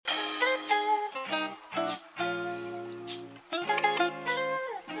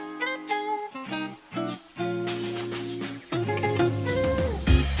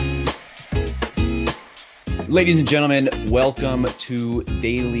Ladies and gentlemen, welcome to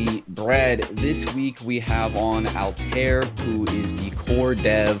Daily Bread. This week we have on Alta1r, who is the core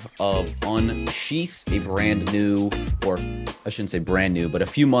dev of unshETH, a brand new, or I shouldn't say brand new, but a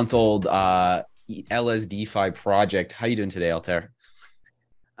few month old LSDfi project. How are you doing today,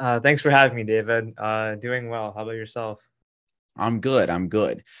 Alta1r? Thanks for having me, David. Doing well. How about yourself? I'm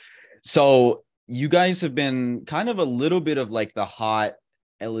good. So you guys have been kind of a little bit of like the hot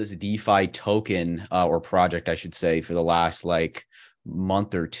LSDfi token or project, I should say, for the last like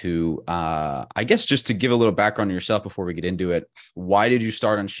month or two. I guess just to give a little background on yourself before we get into it, why did you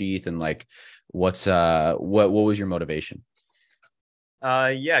start unshETH and like what was your motivation?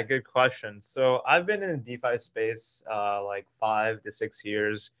 Yeah, good question. So I've been in the DeFi space like 5 to 6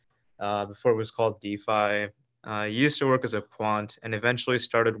 years before it was called DeFi. Used to work as a quant and eventually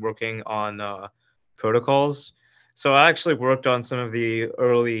started working on protocols. So I actually worked on some of the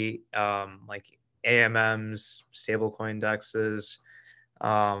early like AMMs, stablecoin dexes,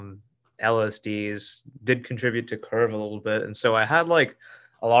 LSDs, did contribute to Curve a little bit. And so I had like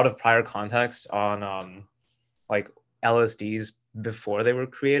a lot of prior context on like LSDs before they were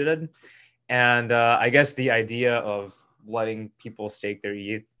created. And I guess the idea of letting people stake their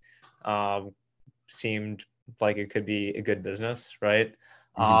ETH seemed like it could be a good business, right?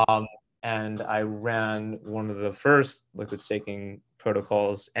 Mhm. And I ran one of the first liquid staking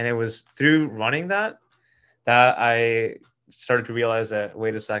protocols, and it was through running that I started to realize that,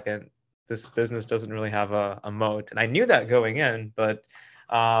 wait a second, this business doesn't really have a moat. And I knew that going in, but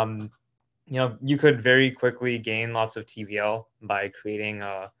you could very quickly gain lots of TVL by creating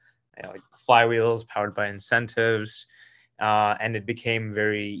like flywheels powered by incentives. And it became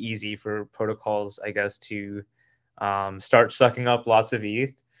very easy for protocols, I guess, to start sucking up lots of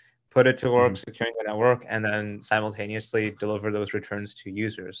ETH, put it to work, Mhm. securing the network, and then simultaneously deliver those returns to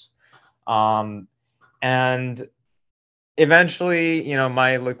users. Um, and eventually,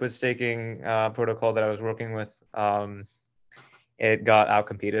 my liquid staking protocol that I was working with, it got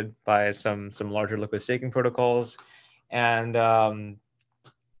outcompeted by some larger liquid staking protocols. And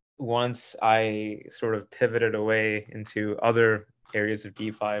once I sort of pivoted away into other areas of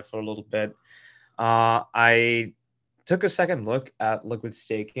DeFi for a little bit, I took a second look at liquid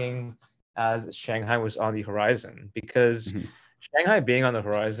staking as Shanghai was on the horizon, because Mhm. Shanghai being on the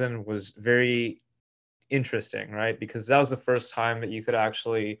horizon was very interesting, right? Because that was the first time that you could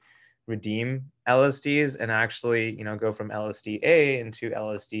actually redeem LSDs and actually, go from LSDA into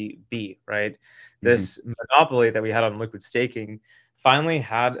LSDB, right? Mhm. This monopoly that we had on liquid staking finally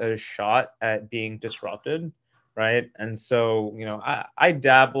had a shot at being disrupted, right? And so, I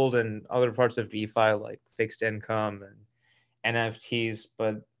dabbled in other parts of DeFi like fixed income and NFTs,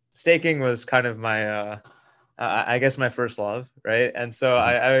 but staking was kind of my I guess my first love, right? And so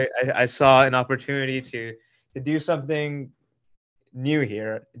Mhm. I saw an opportunity to do something new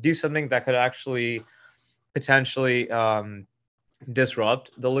here, do something that could actually potentially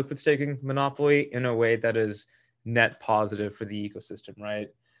disrupt the liquid staking monopoly in a way that is net positive for the ecosystem,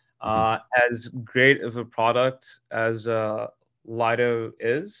 right? Mhm. As great of a product as Lido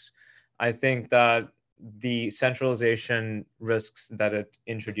is, I think that the centralization risks that it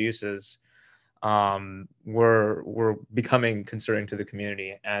introduces were becoming concerning to the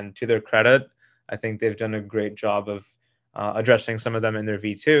community. And to their credit, I think they've done a great job of addressing some of them in their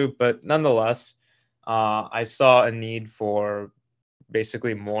V2. But nonetheless, I saw a need for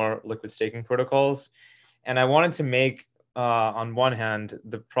basically more liquid staking protocols. And I wanted to make, on one hand,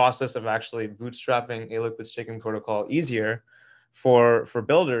 the process of actually bootstrapping a liquid staking protocol easier for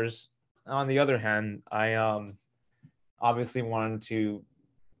builders. On the other hand, I obviously wanted to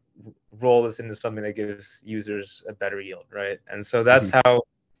roll this into something that gives users a better yield, right? And so that's Mhm. how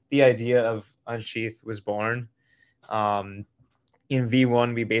the idea of unshETH was born. Um, in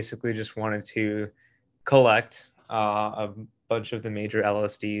V1, we basically just wanted to collect a bunch of the major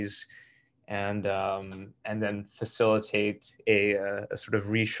LSDs and then facilitate a sort of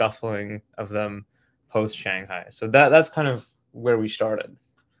reshuffling of them post Shanghai. So that's kind of where we started.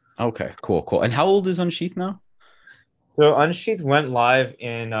 Okay, cool. And how old is unshETH now? So unshETH went live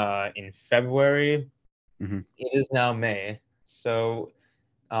in February. Mhm. It is now May, so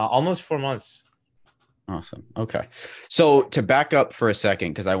almost 4 months. Awesome. Okay. So to back up for a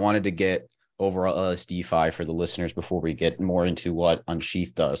second, because I wanted to get overall LSDfi for the listeners before we get more into what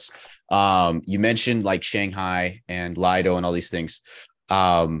unshETH does. You mentioned like Shanghai and Lido and all these things.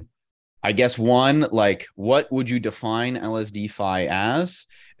 Um, I guess one, like, what would you define LSDfi as,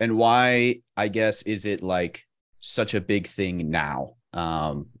 and why, I guess, is it like such a big thing now,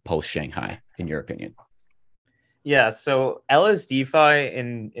 post Shanghai, in your opinion? Yeah, so LSDfi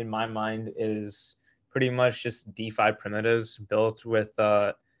in my mind is pretty much just DeFi primitives built with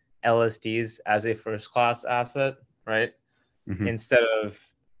LSDs as a first-class asset, right? Instead of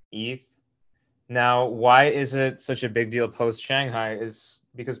ETH. Now, why is it such a big deal post-Shanghai? Is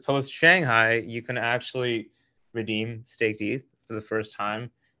because post-Shanghai, you can actually redeem staked ETH for the first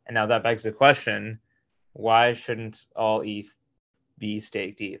time. And now that begs the question, why shouldn't all ETH be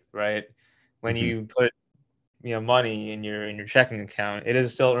staked ETH, right? When you put money in your checking account, it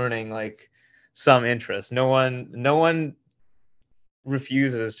is still earning like some interest. No one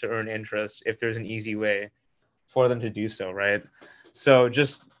refuses to earn interest if there's an easy way for them to do so, right? So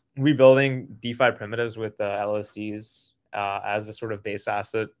just rebuilding DeFi primitives with LSDs as a sort of base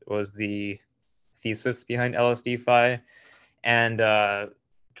asset was the thesis behind LSDfi, and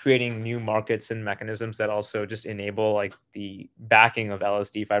creating new markets and mechanisms that also just enable like the backing of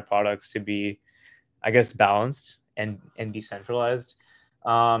LSDfi products to be, I guess, balanced and decentralized.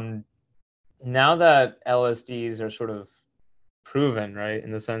 Now that LSDs are sort of proven, right,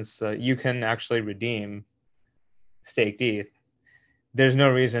 in the sense that you can actually redeem staked ETH, there's no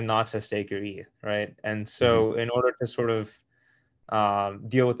reason not to stake your ETH, right? And so, in order to sort of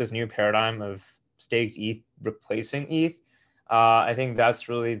deal with this new paradigm of staked ETH replacing ETH, I think that's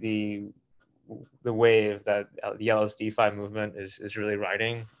really the wave that the LSDfi movement is really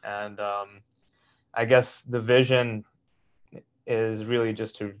riding. And I guess the vision is really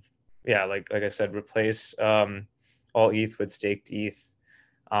just to, yeah, like I said, replace all ETH with staked ETH,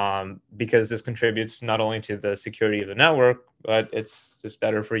 because this contributes not only to the security of the network, but it's just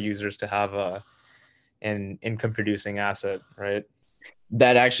better for users to have an income producing asset, right?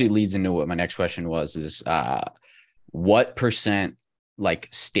 That actually leads into what my next question was: is what percent like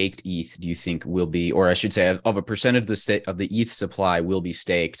staked ETH do you think will be, or I should say, of a percent of the ETH supply will be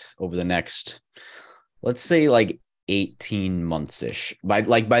staked over the next, let's say, like 18 months ish, by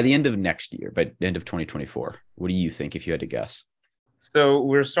the end of next year, by the end of 2024? What do you think, if you had to guess? So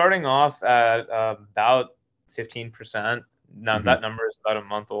we're starting off at about 15%. Now that number is about a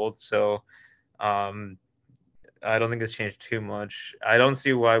month old, so I don't think it's changed too much. I don't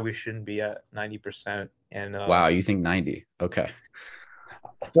see why we shouldn't be at 90%. And Wow, you think 90? Okay.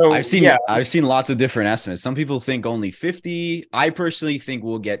 So I've seen lots of different estimates. Some people think only 50. I personally think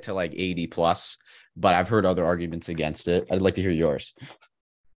we'll get to like 80 plus, but I've heard other arguments against it. I'd like to hear yours.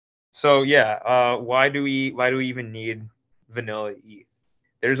 So yeah, why do we even need vanilla ETH?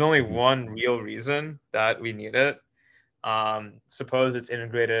 There's only one real reason that we need it. Suppose it's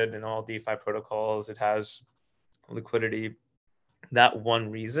integrated in all DeFi protocols, it has liquidity. That one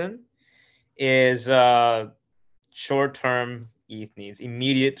reason is short-term ETH needs,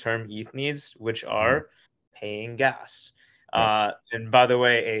 immediate term ETH needs, which are paying gas. Right. And by the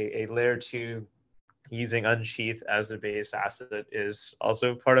way, a layer 2 using unshETH as the base asset is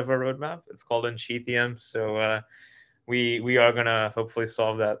also part of our roadmap. It's called unshEThium. So we are gonna hopefully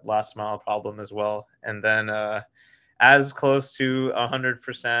solve that last mile problem as well. And then as close to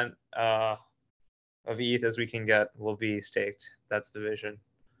 100% of ETH as we can get will be staked. That's the vision.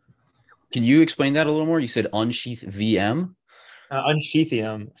 Can you explain that a little more? You said unshETH VM?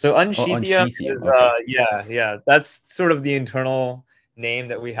 unshEThium. So Oh, unshEThium unshEThium. is Okay. yeah. That's sort of the internal name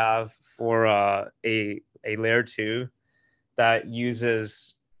that we have for a layer 2 that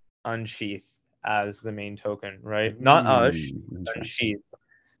uses unshETH as the main token, right? Not Interesting. unshETH.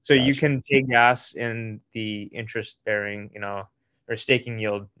 So you Gotcha. can pay gas in the interest bearing, or staking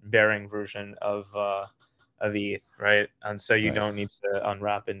yield bearing version of ETH, right? And so you Right. don't need to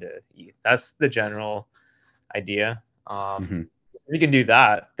unwrap into ETH. That's the general idea. If you can do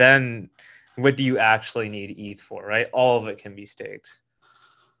that, then what do you actually need ETH for, right? All of it can be staked.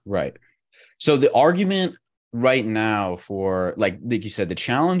 Right. So the argument right now for, like you said, the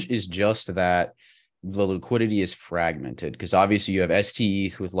challenge is just that the liquidity is fragmented, because obviously you have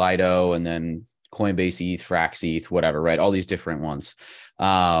stETH with Lido, and then Coinbase ETH, Frax ETH, whatever, right? All these different ones.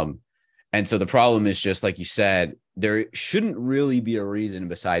 And so the problem is, just like you said, there shouldn't really be a reason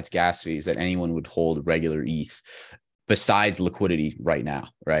besides gas fees that anyone would hold regular ETH besides liquidity right now,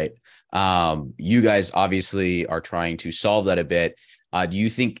 right? You guys obviously are trying to solve that a bit. Do you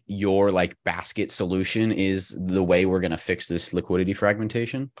think your like basket solution is the way we're going to fix this liquidity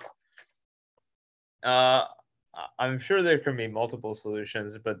fragmentation? I'm sure there can be multiple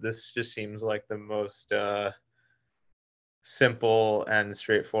solutions, but this just seems like the most simple and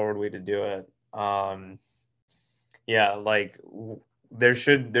straightforward way to do it. Yeah, like there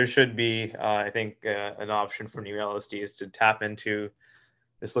should be, I think, an option for new LSDs to tap into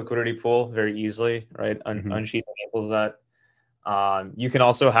this liquidity pool very easily, right? unshETH enables that. You can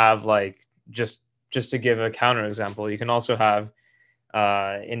also have, like, just to give a counter example, you can also have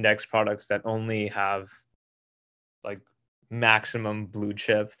index products that only have like maximum blue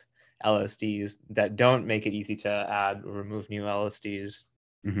chip LSDs that don't make it easy to add or remove new LSDs.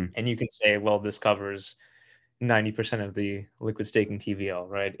 Mm-hmm. And you can say, well, this covers 90% of the liquid staking TVL,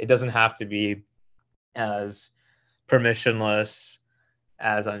 right? It doesn't have to be as permissionless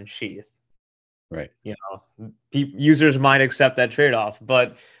as unshETH. Right. You know, users might accept that trade-off,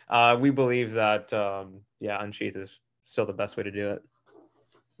 but we believe that unshETH is still the best way to do it.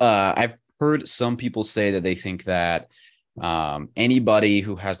 I've heard some people say that they think that anybody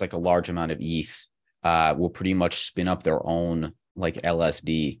who has like a large amount of ETH will pretty much spin up their own like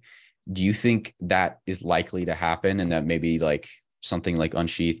LSD. Do you think that is likely to happen, and that maybe like something like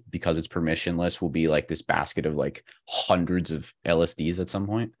unshETH, because it's permissionless, will be like this basket of like hundreds of LSDs at some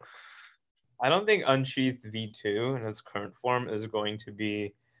point? I don't think unshETH v2 in its current form is going to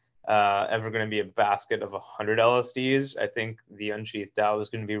be ever going to be a basket of 100 LSDs. I think the unshETH DAO is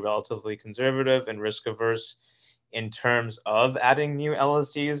going to be relatively conservative and risk averse in terms of adding new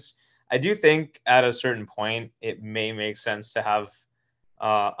LSDs. I do think at a certain point it may make sense to have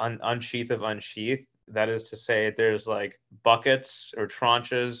unshETH of unshETH. That is to say, there's like buckets or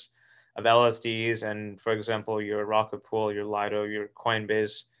tranches of LSDs, and for example, your Rocket Pool, your Lido, your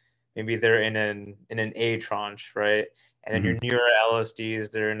Coinbase, maybe they're in an A tranche, right? And then your newer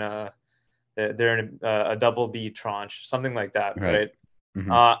LSDs, they're in a double B tranche, something like that, Right. right?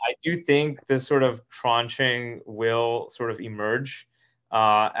 Mm-hmm. I do think this sort of tranching will sort of emerge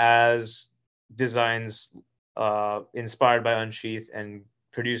as designs inspired by unshETH and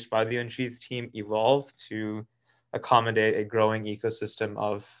produced by the unshETH team evolve to accommodate a growing ecosystem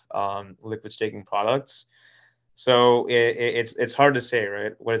of liquid staking products. So it's hard to say,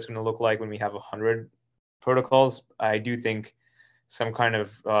 right, what it's going to look like when we have 100 protocols. I do think some kind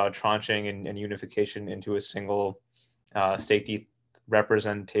of tranching and unification into a single staked ETH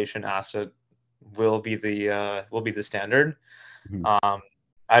representation asset will be the standard. Mm-hmm.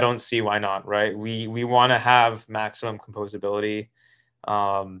 I don't see why not, right? We want to have maximum composability.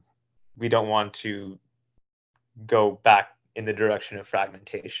 We don't want to go back in the direction of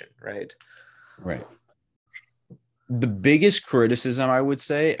fragmentation, right? Right. The biggest criticism I would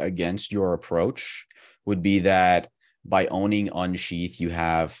say against your approach would be that by owning unshETH, you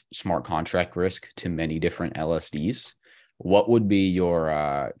have smart contract risk to many different LSDs. What would be your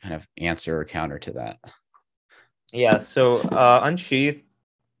kind of answer or counter to that? Yeah, so unshETH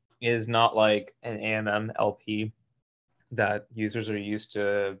is not like an AMM LP that users are used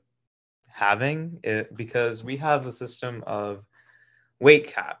to having it, because we have a system of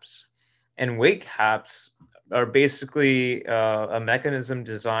weight caps. And weight caps are basically a mechanism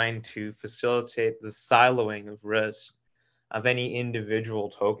designed to facilitate the siloing of risk of any individual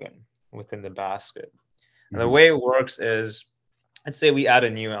token within the basket. And the Mm-hmm. way it works is, let's say we add a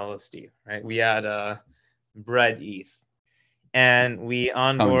new LSD, right? We add a bread ETH, and we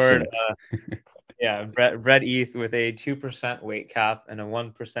Coming onboard soon. bread ETH with a 2% weight cap and a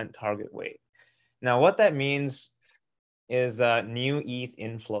 1% target weight. Now, what that means is that new ETH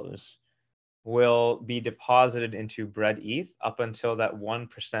inflows will be deposited into bread ETH up until that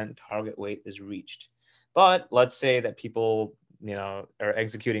 1% target weight is reached. But let's say that people, are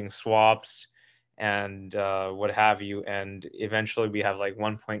executing swaps and what have you, and eventually we have like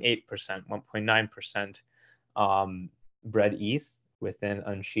 1.8%, 1.9% bread ETH within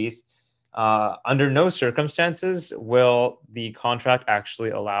unshETH. Under no circumstances will the contract actually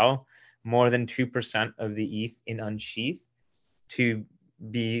allow more than 2% of the ETH in unshETH to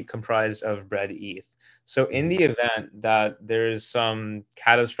be comprised of bread ETH. So in the event that there is some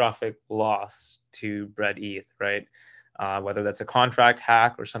catastrophic loss to bread ETH, right? Whether that's a contract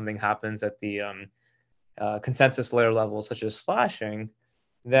hack or something happens at the consensus layer level, such as slashing,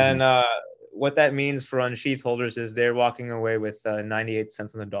 then what that means for unshETH holders is they're walking away with 98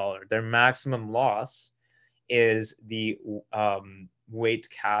 cents on the dollar. Their maximum loss is the weight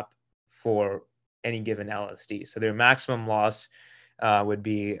cap for any given LSD. So their maximum loss would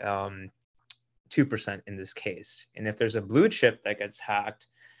be 2% in this case. And if there's a blue chip that gets hacked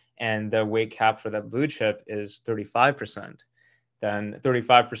and the weight cap for that blue chip is 35%, then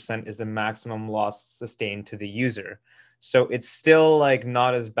 35% is the maximum loss sustained to the user. So it's still like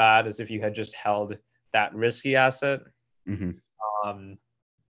not as bad as if you had just held that risky asset. Mm-hmm.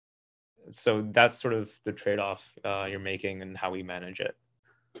 So that's sort of the trade-off you're making and how we manage it.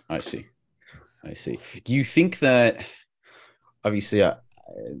 I see. Do you think that, obviously,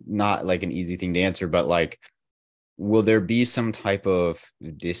 not like an easy thing to answer, but like, will there be some type of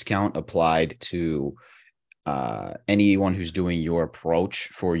discount applied to anyone who's doing your approach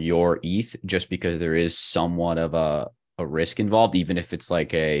for your ETH, just because there is somewhat of a a risk involved, even if it's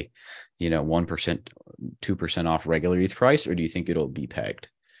like a, 1%, 2% off regular ETH price, or do you think it'll be pegged?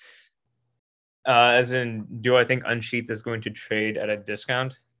 As in, do I think unshETH is going to trade at a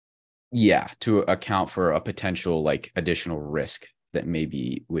discount? Yeah, to account for a potential like additional risk that may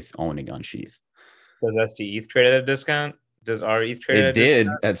be with owning unshETH. Does STETH trade at a discount? Does our ETH trade at It a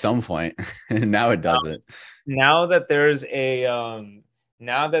discount? did at some point, and now it doesn't. Now that there's a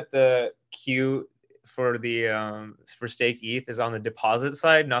now that the queue for stake ETH is on the deposit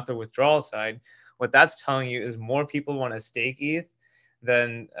side, not the withdrawal side, what that's telling you is more people want to stake ETH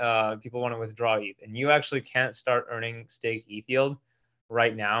than people want to withdraw ETH, and you actually can't start earning stake ETH yield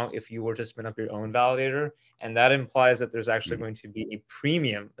right now if you were to spin up your own validator, and that implies that there's actually going to be a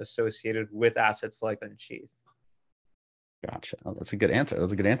premium associated with assets like unshETH. Gotcha. Oh, that's a good answer.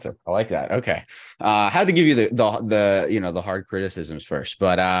 That's a good answer. I like that. Okay. I had to give you the hard criticisms first,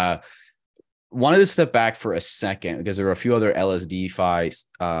 but wanted to step back for a second because there were a few other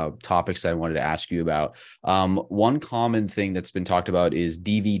LSDfi topics that I wanted to ask you about. One common thing that's been talked about is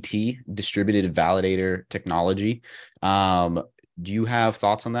DVT, distributed validator technology. Do you have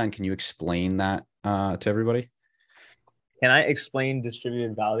thoughts on that, and can you explain that to everybody? Can I explain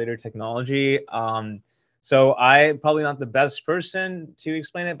distributed validator technology? So I'm probably not the best person to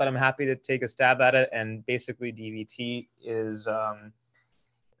explain it, but I'm happy to take a stab at it. And basically, DVT is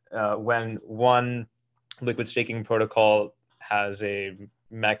when one liquid staking protocol has a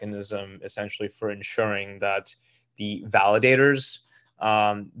mechanism essentially for ensuring that the validators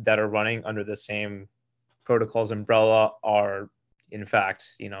that are running under the same protocol's umbrella are, in fact,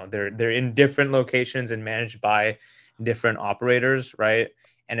 they're in different locations and managed by different operators, right?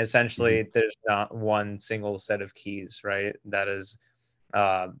 And essentially, there's not one single set of keys, right? That is,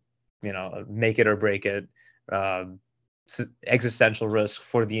 make it or break it, existential risk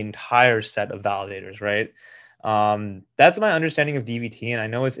for the entire set of validators, right? That's my understanding of DVT, and I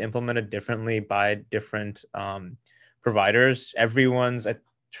know it's implemented differently by different providers. Everyone's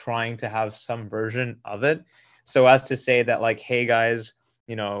trying to have some version of it, so as to say that, like, hey guys,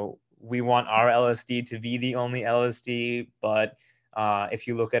 we want our LSD to be the only LSD, but if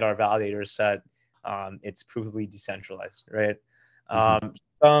you look at our validator set, it's provably decentralized, right?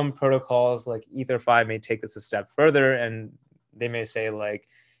 Some protocols like Ether.fi may take this a step further, and they may say, like,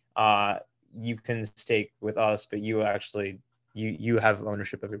 you can stake with us, but you actually you have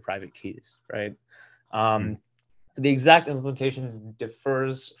ownership of your private keys, right? So the exact implementation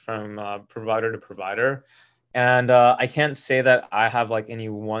differs from provider to provider. And I can't say that I have like any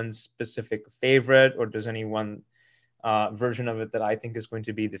one specific favorite, or there's any one version of it that I think is going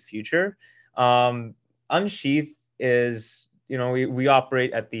to be the future. unshETH is, we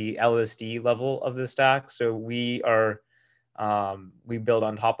operate at the LSD level of the stack. So we build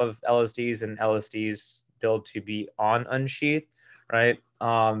on top of LSDs, and LSDs build to be on unshETH, right?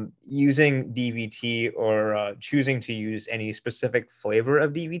 Using DVT or choosing to use any specific flavor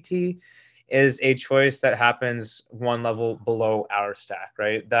of DVT is a choice that happens one level below our stack,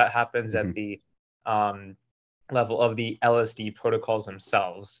 right? That happens at the level of the LSD protocols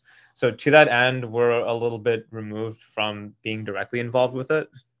themselves. So to that end, we're a little bit removed from being directly involved with it.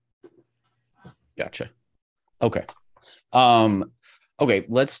 Gotcha. Okay. Okay,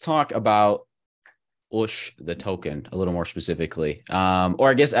 let's talk about USH, the token, a little more specifically. Or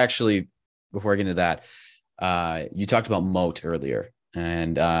I guess actually, before I get into that, you talked about Moat earlier.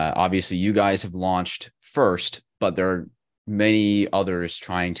 And obviously you guys have launched first, but there are many others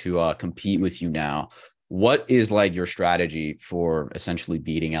trying to compete with you now. What is like your strategy for essentially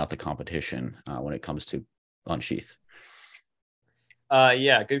beating out the competition when it comes to unshETH?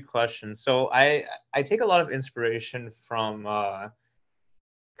 Yeah, good question. So I take a lot of inspiration from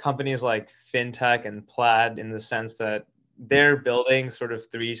companies like FinTech and Plaid, in the sense that they're building sort of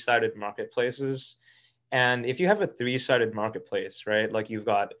three-sided marketplaces. And if you have a three-sided marketplace, right, like you've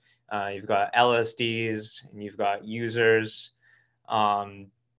got LSDs, and you've got users, and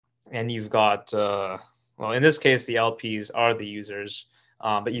you've got well, in this case, the LPs are the users,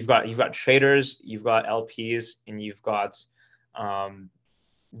 but you've got traders, you've got LPs, and you've got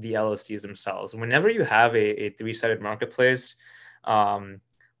the LSDs themselves. Whenever you have a three-sided marketplace,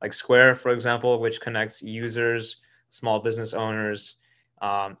 like Square, for example, which connects users, small business owners,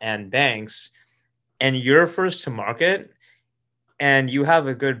 and banks, and you're first to market, and you have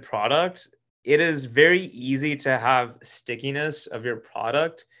a good product, it is very easy to have stickiness of your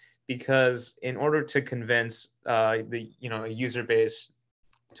product, because in order to convince the a user base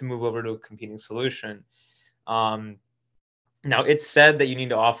to move over to a competing solution, now it's said that you need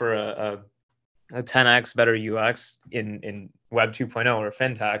to offer a 10x better UX in Web 2.0 or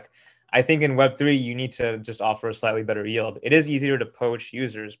FinTech. I think in Web3, you need to just offer a slightly better yield. It is easier to poach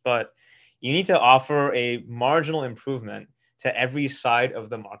users, but you need to offer a marginal improvement to every side of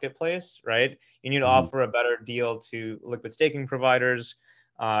the marketplace, right? You need to Mhm. offer a better deal to liquid staking providers.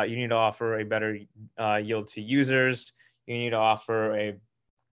 You need to offer a better yield to users. You need to offer a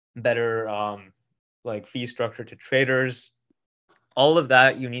better like fee structure to traders. All of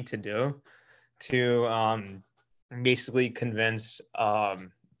that you need to do to basically convince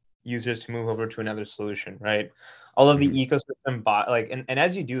users to move over to another solution, right? All of the Mhm. ecosystem like and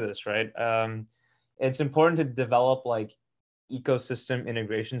as you do this, right, it's important to develop like ecosystem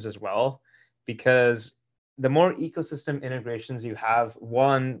integrations as well, because the more ecosystem integrations you have,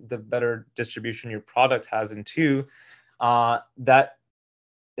 one, the better distribution your product has, and two, that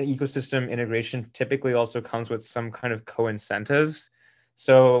ecosystem integration typically also comes with some kind of co-incentives.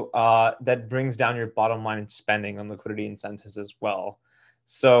 So that brings down your bottom line spending on liquidity incentives as well.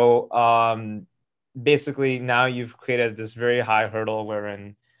 So basically now you've created this very high hurdle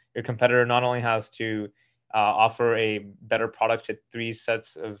wherein your competitor not only has to offer a better product to three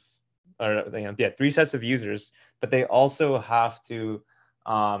sets of, or three sets of users, but they also have to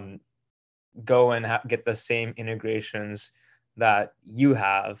um, go and get the same integrations that you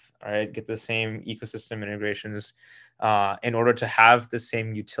have, right? Get the same ecosystem integrations in order to have the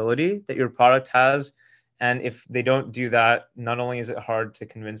same utility that your product has. And if they don't do that, not only is it hard to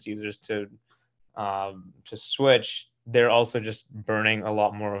convince users to switch, they're also just burning a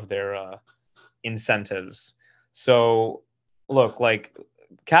lot more of their incentives. So, look, like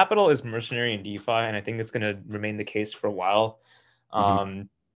capital is mercenary in DeFi, and I think it's going to remain the case for a while. Mhm. Um,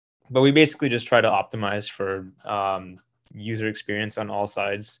 but we basically just try to optimize for user experience on all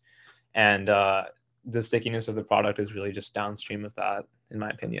sides, and the stickiness of the product is really just downstream of that, in my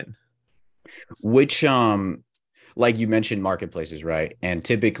opinion. Which like you mentioned marketplaces, right? And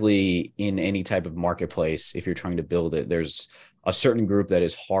typically in any type of marketplace, if you're trying to build it, there's a certain group that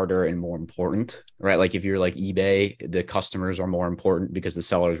is harder and more important, right? Like if you're like eBay, the customers are more important because the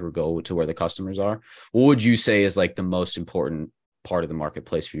sellers will go to where the customers are. What would you say is like the most important part of the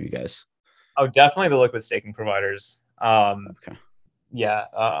marketplace for you guys? Oh, definitely the liquid staking providers. Okay. Yeah,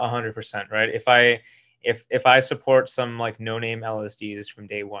 100%, right? If I support some like no name LSDs from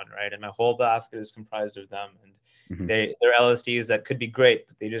day one, right, and my whole basket is comprised of them, and Mhm. they're LSDs that could be great,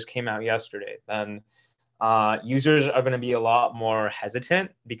 but they just came out yesterday, then users are going to be a lot more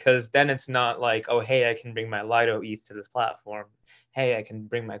hesitant, because then it's not like, oh, hey, I can bring my Lido ETH to this platform. Hey, I can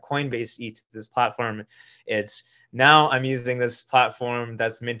bring my Coinbase ETH to this platform. It's now I'm using this platform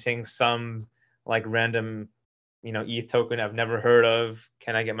that's minting some like random, ETH token I've never heard of.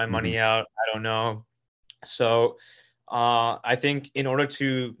 Can I get my Mhm. money out? I don't know. So I think in order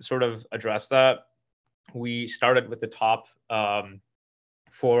to sort of address that, we started with the top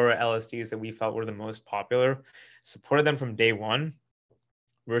four LSDs that we felt were the most popular, supported them from day one,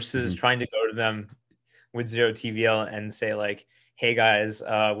 versus Mhm. trying to go to them with zero TVL and say like, hey guys,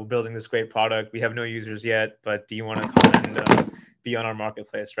 we're building this great product. We have no users yet, but do you want to come and be on our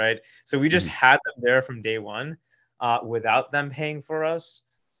marketplace, right? So we just Mhm. had them there from day one without them paying for us,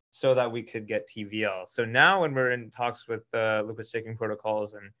 so that we could get TVL. So now when we're in talks with liquid staking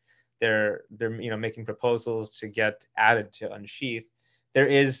protocols, and they're making proposals to get added to unshETH, there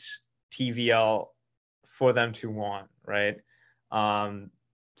is TVL for them to want, right? Um,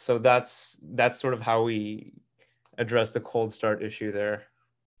 so that's sort of how we address the cold start issue there.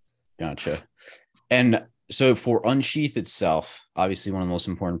 Gotcha. And so for unshETH itself, obviously one of the most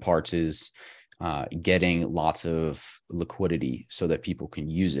important parts is getting lots of liquidity so that people can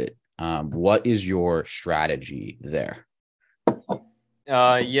use it. What is your strategy there?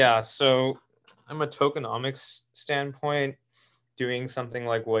 Yeah, so I'm a tokenomics standpoint, doing something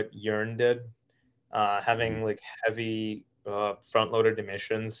like what Yearn did, Mhm. having like heavy front-loaded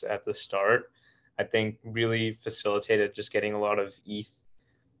emissions at the start, I think really facilitated just getting a lot of ETH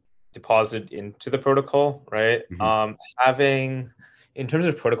deposited into the protocol, right? Mhm. Having, in terms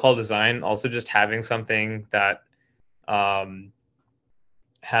of protocol design, also just having something that um,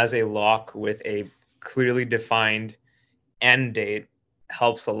 has a lock with a clearly defined end date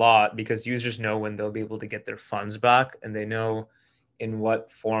helps a lot, because users know when they'll be able to get their funds back, and they know in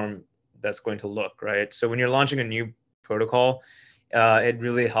what form that's going to look, right? So when you're launching a new protocol, it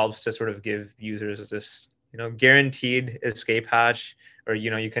really helps to sort of give users this, guaranteed escape hatch, or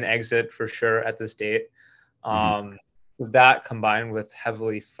you can exit for sure at this date. Mhm. Um, that combined with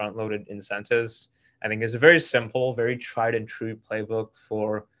heavily front-loaded incentives, I think is a very simple, very tried and true playbook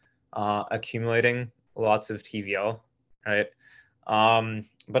for accumulating lots of TVL, right?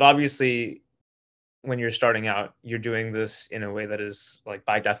 But obviously, when you're starting out, you're doing this in a way that is like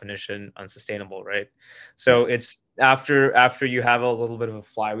by definition unsustainable, right? Yeah. So it's after you have a little bit of a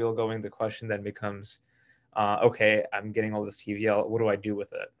flywheel going, the question then becomes, okay, I'm getting all this TVL. What do I do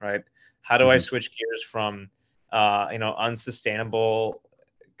with it, right? How do I Hmm. switch gears from unsustainable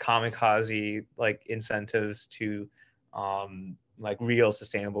kamikaze like incentives to like real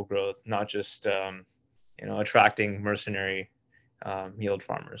sustainable growth, not just attracting mercenary yield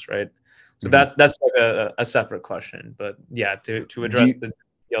farmers, right? So Hmm. that's like a separate question, but yeah, to Do address you the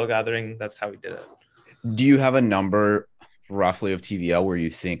yield gathering, that's how we did it. do you have a number roughly of TVL where you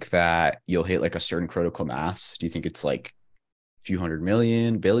think that you'll hit like a certain critical mass? Do you think it's like a few hundred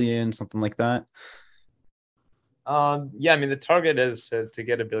million, billion, something like that? Yeah, I mean the target is to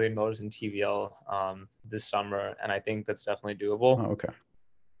get $1 billion in TVL this summer, and I think that's definitely doable. Oh, okay.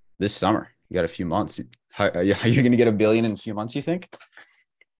 This summer, you got a few months. How are you going to get a billion in a few months, you think?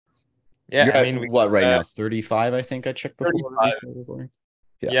 Yeah, You're I at mean we what right uh, now? 35, I think I checked before 35. recording.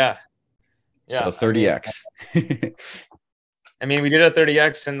 Yeah. Yeah, So yeah. I mean, 30x. I mean we did a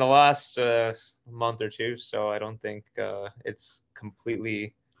 30x in the last month or two, so I don't think it's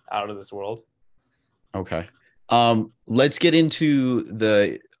completely out of this world. Okay. Let's get into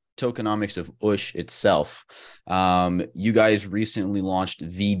the tokenomics of USH itself. You guys recently launched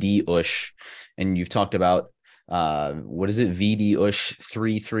VD USH, and you've talked about what is it, VD USH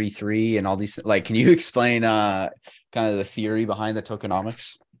 333 and all these, like, can you explain kind of the theory behind the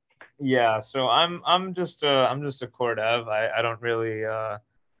tokenomics? Yeah, so I'm just a core dev. I don't really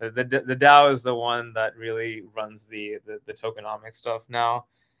the DAO is the one that really runs the tokenomic stuff now.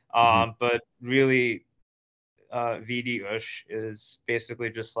 Mm-hmm. But really VD USH is basically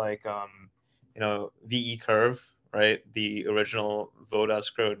just like VE curve, right? The original vote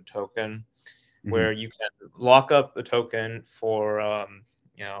escrowed token Mm-hmm. where you can lock up a token for a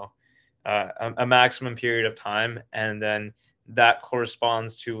maximum period of time, and then that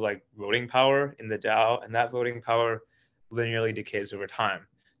corresponds to like voting power in the DAO, and that voting power linearly decays over time.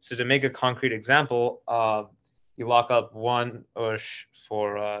 So to make a concrete example, you lock up one USH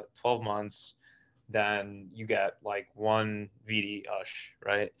for 12 months, then you get like one VD USH,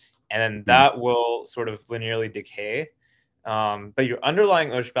 right? And then Mm-hmm. that will sort of linearly decay, but your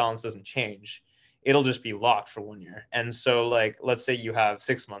underlying USH balance doesn't change. It'll just be locked for 1 year. And so, like, let's say you have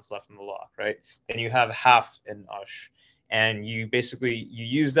 6 months left in the lock, right? Then you have half in USH, and you basically you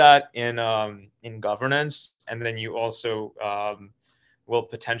use that in governance, and then you also will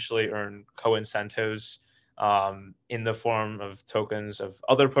potentially earn co-incentives in the form of tokens of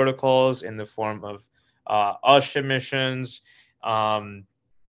other protocols, in the form of USH emissions, um,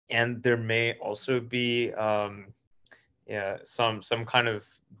 and there may also be yeah, some kind of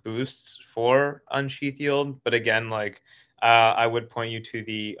boosts for unshETH yield. But again, like I would point you to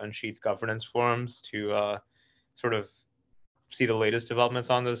the unshETH governance forums to sort of see the latest developments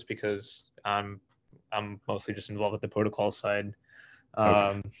on this, because I'm mostly just involved with the protocol side. Okay.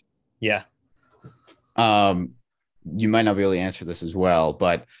 Um, yeah. Um, you might not be able to answer this as well,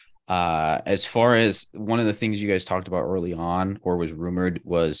 but as far as one of the things you guys talked about early on or was rumored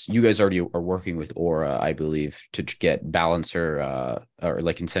was you guys already are working with Aura, I believe, to get balancer or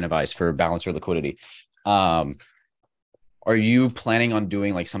like incentivized for balancer liquidity. Um, are you planning on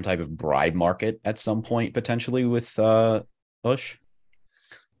doing like some type of bribe market at some point potentially with Ush?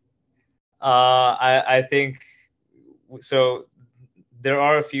 I think so. There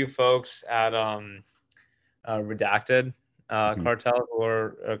are a few folks at Redacted Mhm. Cartel who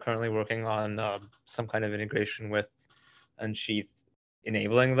are currently working on some kind of integration with unshETH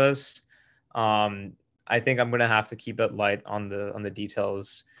enabling this. Um, I think I'm gonna have to keep it light on the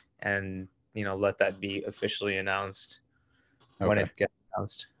details, and let that be officially announced when Okay. it gets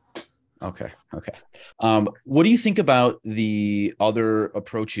announced. Okay. Okay. What do you think about the other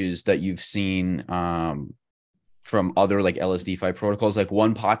approaches that you've seen from other like LSDfi protocols? Like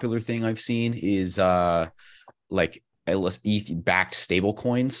one popular thing I've seen is like LSETH backed stable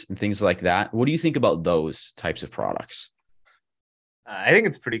coins and things like that. What do you think about those types of products? I think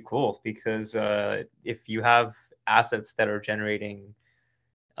it's pretty cool because if you have assets that are generating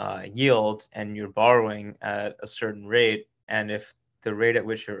yield and you're borrowing at a certain rate, and if the rate at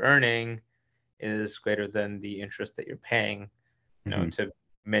which you're earning is greater than the interest that you're paying, Mm-hmm. to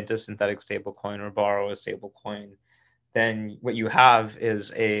mint a synthetic stablecoin or borrow a stablecoin, then what you have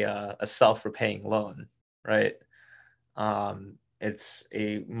is a self-repaying loan, right? It's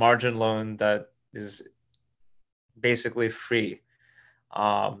a margin loan that is basically free.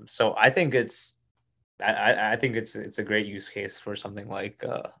 So I think it's a great use case for something like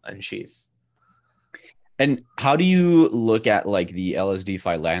unshETH. And how do you look at like the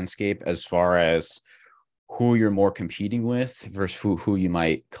LSDfi landscape as far as who you're more competing with versus who you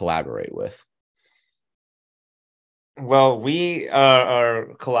might collaborate with? Well, we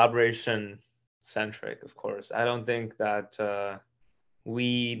are collaboration centric, of course. I don't think that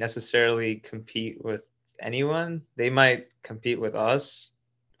we necessarily compete with anyone. They might compete with us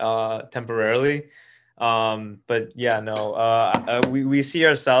temporarily. But yeah, no, we see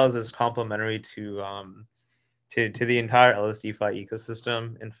ourselves as complementary to the entire LSDfi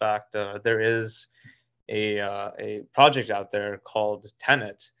ecosystem. In fact, there is a project out there called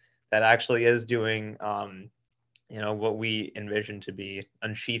Tenet that actually is doing what we envision to be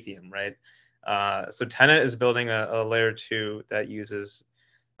unshETHium, right? So Tenet is building a layer two that uses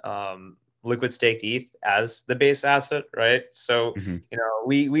liquid staked ETH as the base asset, right? So Mhm.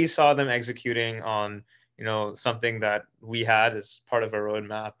 we saw them executing on something that we had as part of our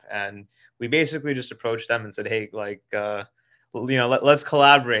roadmap, and we basically just approached them and said, hey, like let's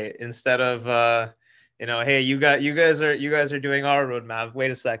collaborate instead of hey, you guys are doing our roadmap. Wait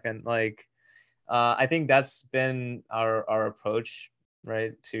a second, like I think that's been our approach,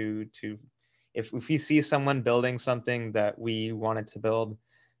 right? To if we see someone building something that we wanted to build,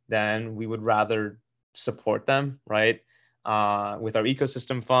 then we would rather support them, right? With our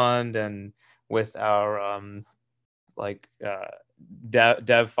ecosystem fund and with our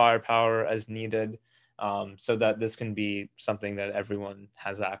dev firepower as needed, so that this can be something that everyone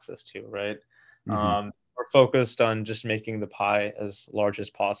has access to, right? Mhm. We're focused on just making the pie as large as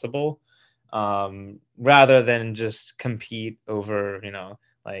possible, rather than just compete over,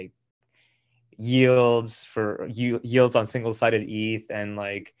 like yields on single-sided ETH and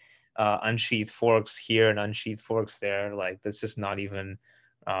like unsheathed forks here and unsheathed forks there. Like that's just not even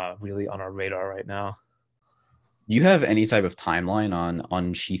really on our radar right now. You have any type of timeline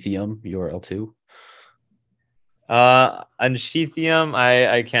on Shithium URL2? Unsheathium,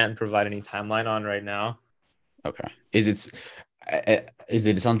 I can't provide any timeline on right now. Okay. Is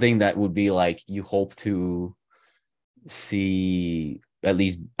it something that would be like you hope to see at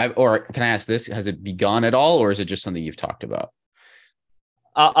least, or can I ask this? Has it begun at all, or is it just something you've talked about?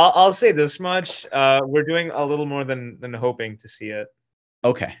 I'll say this much: we're doing a little more than hoping to see it.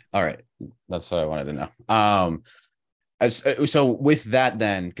 Okay. All right. That's what I wanted to know. So with that,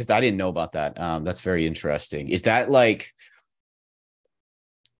 then, because I didn't know about that, that's very interesting. Is that like,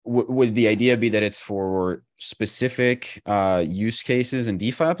 would the idea be that it's for specific use cases and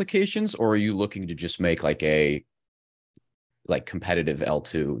DeFi applications, or are you looking to just make like a like competitive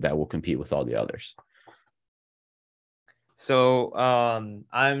L2 that will compete with all the others? So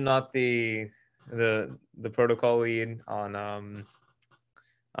I'm not the protocol lead on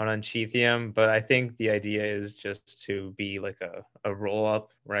unshETHium, but I think the idea is just to be like a roll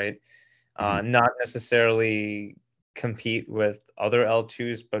up, right? Mhm. Not necessarily compete with other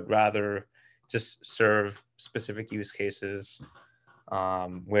L2s, but rather just serve specific use cases,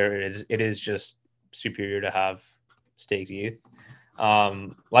 where it is just superior to have staked ETH.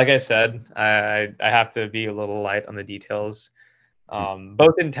 Like I said, I have to be a little light on the details,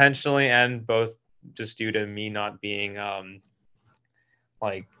 both intentionally and both just due to me not being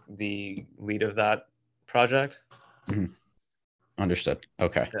like the lead of that project. Mhm. Understood.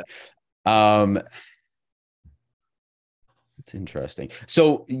 Okay. Yeah. Um, it's interesting.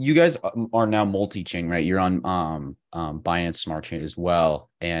 So you guys are now multi-chain, right? You're on Binance Smart Chain as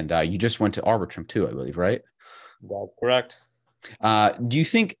well, and you just went to Arbitrum too, I believe, right? That's correct. Do you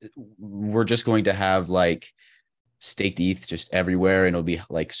think we're just going to have like staked ETH just everywhere, and it'll be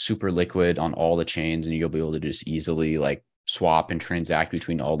like super liquid on all the chains, and you'll be able to just easily like swap and transact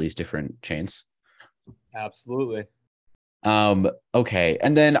between all these different chains? Absolutely. Okay.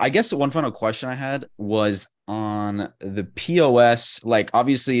 And then I guess one final question I had was on the POS. Like,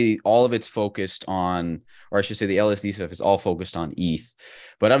 obviously, all of it's focused on, or I should say, the LSD stuff is all focused on ETH.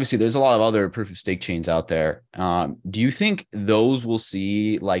 But obviously, there's a lot of other proof of stake chains out there. Do you think those will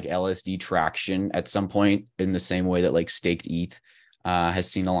see like LSD traction at some point in the same way that like staked ETH has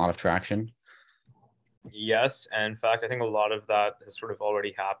seen a lot of traction? Yes, and in fact, I think a lot of that has sort of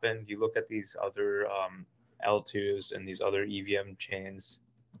already happened. You look at these other L2s and these other EVM chains,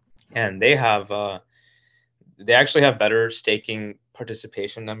 and they actually have better staking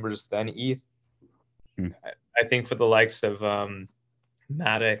participation numbers than ETH. Hmm. I think for the likes of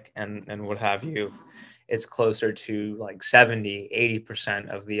Matic and what have you, it's closer to like 70-80%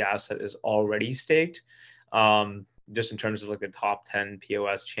 of the asset is already staked, just in terms of like the top 10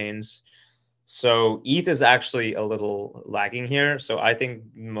 POS chains. So ETH is actually a little lagging here. So I think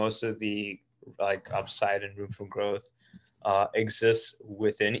most of the like upside and room for growth exists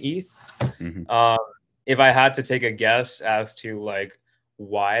within ETH. Hmm. Um, if I had to take a guess as to like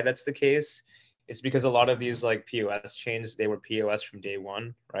why that's the case, it's because a lot of these like POS chains, they were POS from day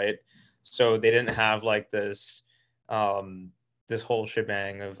one, right? So they didn't have like this whole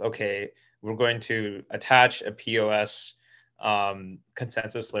shebang of, okay, we're going to attach a POS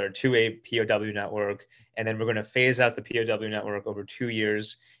consensus layer to a POW network, and then we're going to phase out the POW network over 2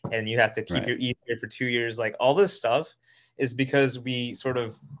 years, and you have to keep Right. your ETH here for 2 years. Like all this stuff is because we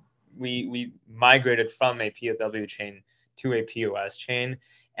migrated from a POW chain to a POS chain,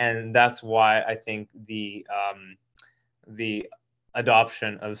 and that's why I think the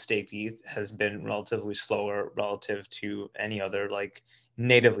adoption of staked ETH has been relatively slower relative to any other like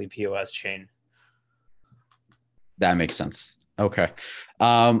natively POS chain. That makes sense. Okay.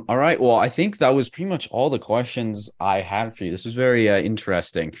 All right. Well, I think that was pretty much all the questions I had for you. This was very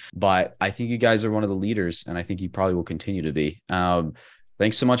interesting, but I think you guys are one of the leaders, and I think you probably will continue to be.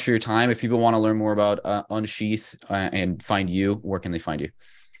 Thanks so much for your time. If people want to learn more about unshETH and find you, where can they find you?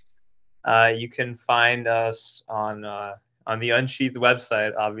 You can find us on the unshETH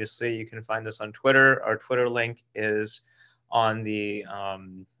website. Obviously, you can find us on Twitter. Our Twitter link is on the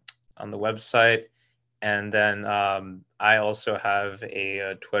website, and then I also have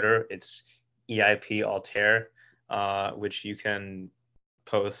a Twitter. It's EIP Altair, which you can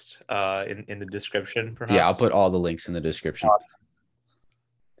post in the description, Yeah, I'll perhaps. put all the links in the description.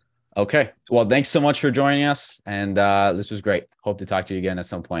 Okay. Well, thanks so much for joining us. And this was great. Hope to talk to you again at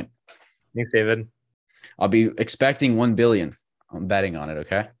some point. Thanks, David. I'll be expecting 1 billion. I'm betting on it.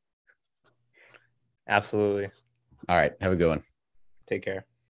 Okay. Absolutely. All right. Have a good one. Take care.